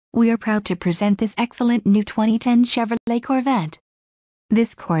We are proud to present this excellent new 2010 Chevrolet Corvette.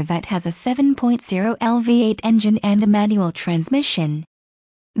 This Corvette has a 7.0L V8 engine and a manual transmission.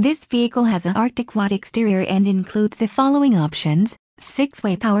 This vehicle has an Arctic white exterior and includes the following options: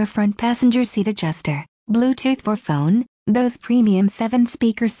 6-way power front passenger seat adjuster, Bluetooth for phone, Bose premium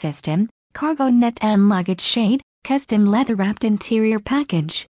 7-speaker system, cargo net and luggage shade, custom leather-wrapped interior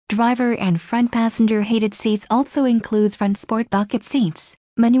package. Driver and front passenger heated seats also includes front sport bucket seats,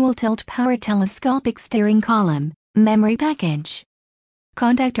 manual tilt power telescopic steering column, memory package.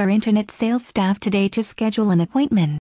 Contact our internet sales staff today to schedule an appointment.